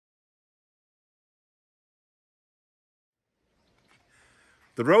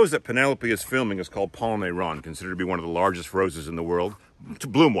The rose that Penelope is filming is called Palme Run, considered to be one of the largest roses in the world,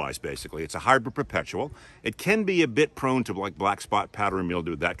 bloom-wise, basically. It's a hybrid perpetual. It can be a bit prone to like black spot powdery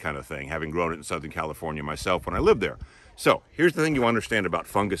mildew, that kind of thing, having grown it in Southern California myself when I lived there. So here's the thing you understand about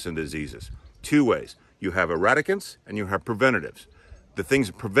fungus and diseases. Two ways. You have eradicants and you have preventatives. The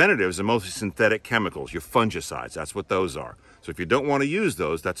things preventatives are mostly synthetic chemicals, your fungicides. That's what those are. So if you don't want to use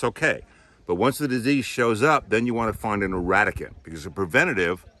those, that's okay. But once the disease shows up, then you want to find an eradicant, because a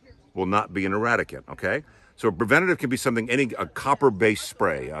preventative will not be an eradicant, okay? So a preventative can be something, a copper-based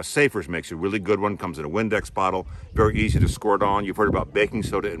spray. Safers makes a really good one, comes in a Windex bottle, very easy to squirt on. You've heard about baking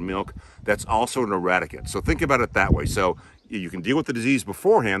soda and milk. That's also an eradicant. So think about it that way. So you can deal with the disease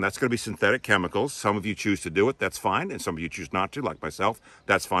beforehand. That's going to be synthetic chemicals. Some of you choose to do it. That's fine. And some of you choose not to, like myself.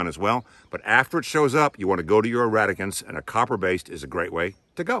 That's fine as well. But after it shows up, you want to go to your eradicants, and a copper-based is a great way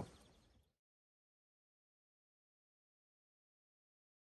to go.